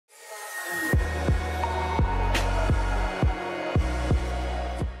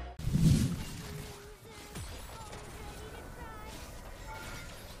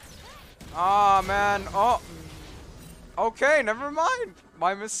man. Oh. Okay, never mind.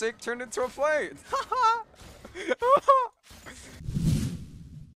 My mistake turned into a play.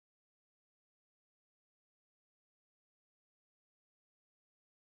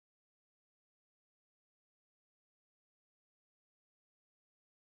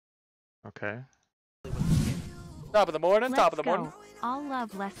 Okay. Top of the morning, top of the morning. All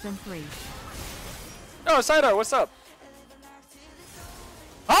love less than 3. Oh, Sidar, what's up?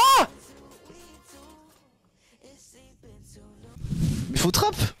 Ah! Il faut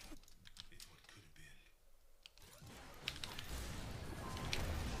trap.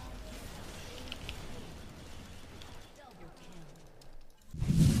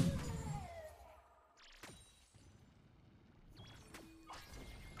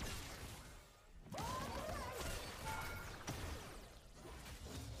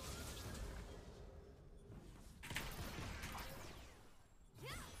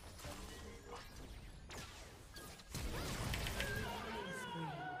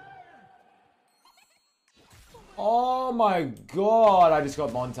 Oh my god, I just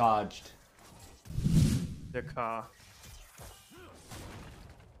got montaged. Der K.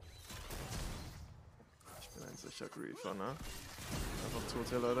 Ich bin ein sicher Griefer, ne? Einfach tot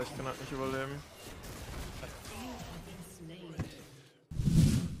hier, Leute, ich kann halt nicht überleben.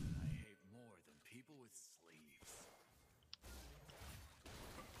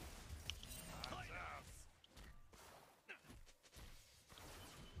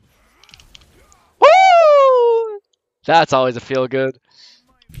 That's always a feel good.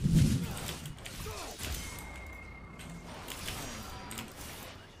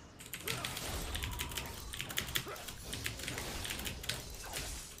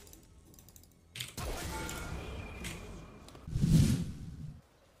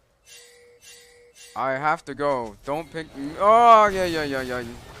 I have to go. Don't pick me. Oh, yeah.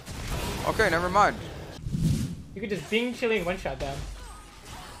 Okay, never mind. You could just Bing chilling one shot them.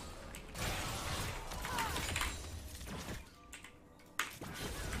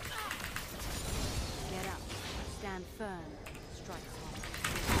 Get up. Stand firm. Strike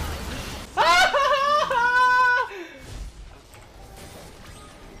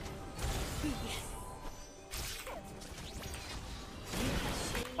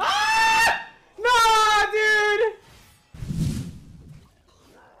No, dude!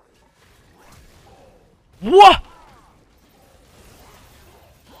 What?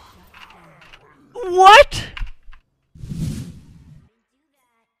 What?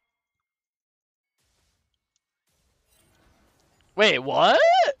 Wait, what?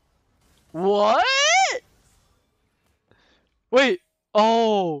 What? Wait.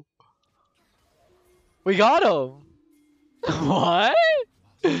 Oh. We got him. What?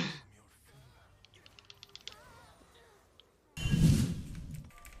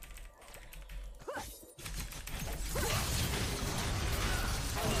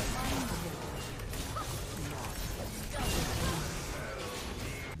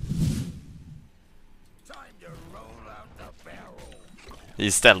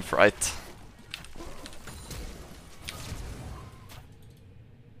 He's stealth, right?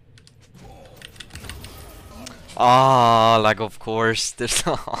 Ah, like of course. There's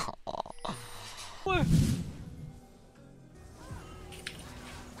Whoa!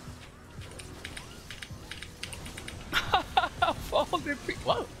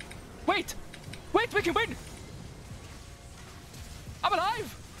 Wait! Wait, we can win! I'm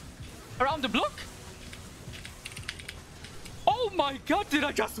alive! Around the block? Oh my god, did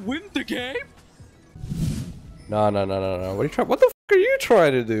I just win the game? No. What the f are you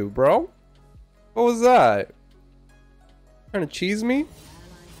trying to do, bro? What was that? Trying to cheese me?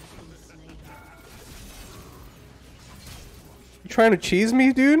 You trying to cheese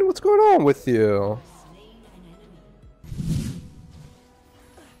me, dude? What's going on with you?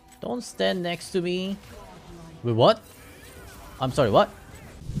 Don't stand next to me. Wait, what? I'm sorry, what?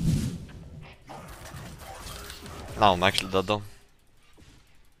 No, I'm actually dead though.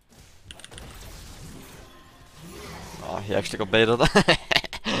 Oh, he actually got baited.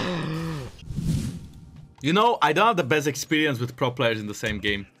 You know, I don't have the best experience with pro players in the same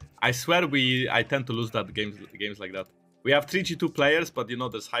game. I swear I tend to lose that games like that. We have 3G2 players, but you know,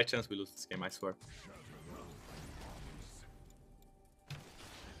 there's high chance we lose this game, I swear.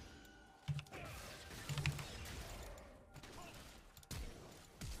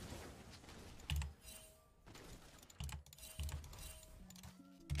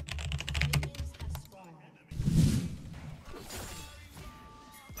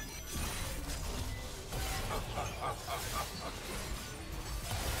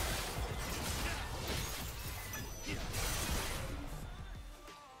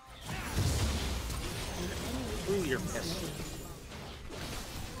 you're pissed.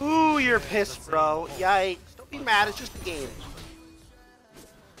 Ooh, you're pissed, bro. Yikes. Don't be mad, it's just a game.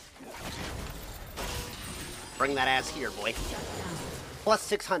 Bring that ass here, boy. Plus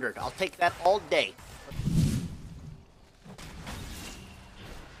 600. I'll take that all day.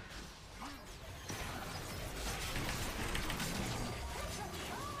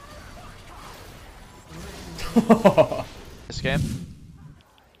 This game.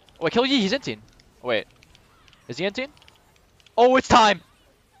 Wait, kill Yi, he's in teen. Wait. Is he in teen? Oh, it's time!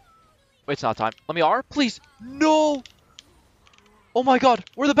 Wait, it's not time. Let me R, please. No! Oh my god,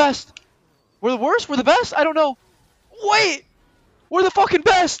 we're the best! We're the worst? We're the best? I don't know. Wait! We're the fucking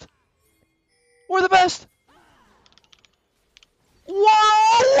best! We're the best!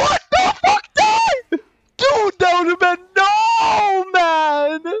 Whoa! What the fuck, dude? Dude, that would have been no,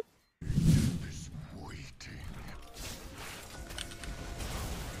 man!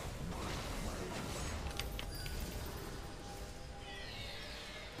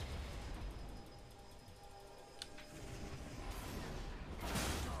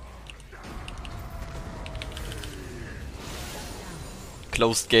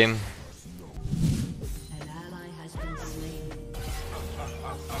 Closed game.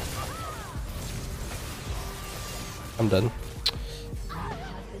 I'm done.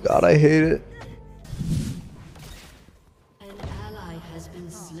 God, I hate it. An ally has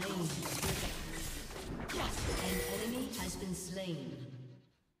been slain. An enemy has been slain.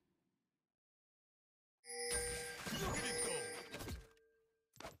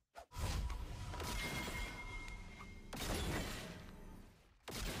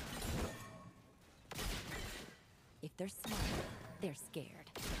 If they're smart, they're scared.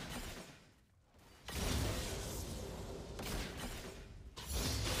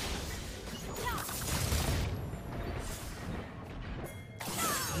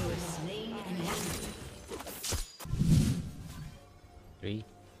 You have slain an enemy. 3,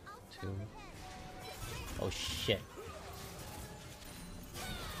 2. Oh shit.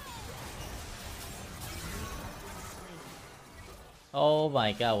 Oh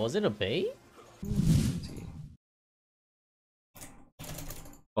my god, was it a bait?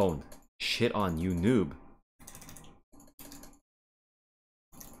 Oh, shit on you, noob.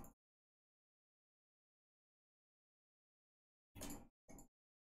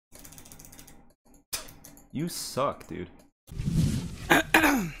 You suck, dude.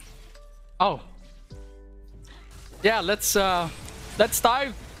 Oh. Yeah, let's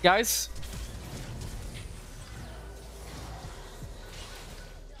dive, guys.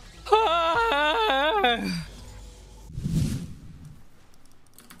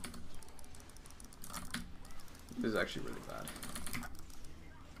 This is actually really bad.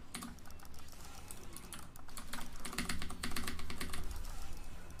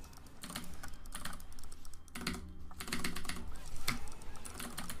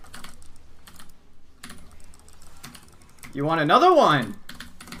 You want another one?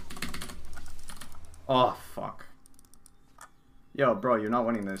 Oh, fuck. Yo, bro, you're not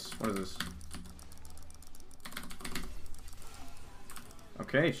winning this. What is this?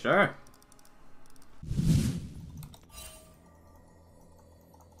 Okay, sure.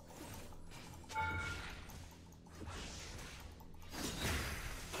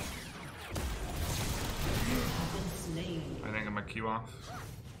 I think I'm a Q off.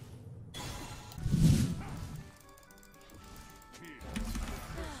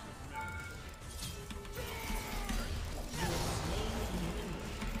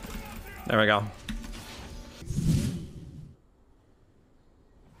 There we go.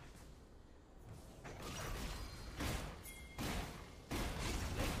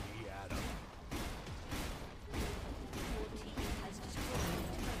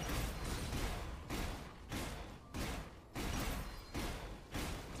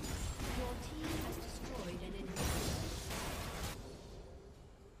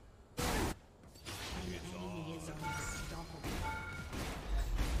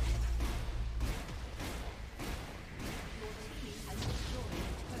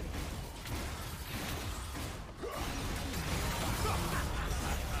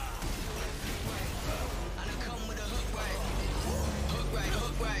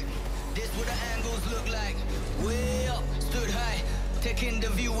 Taking the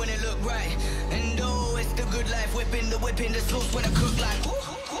view when it look right. And oh, it's the good life. Whipping the sauce when I cook like look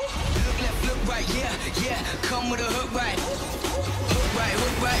left, look right, yeah. Come with a hook right. Hook right,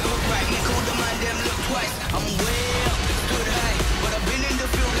 hook right, hook right. Make all the mind them look twice. I'm way up, stood high. But I've been in the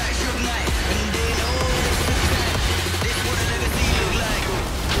field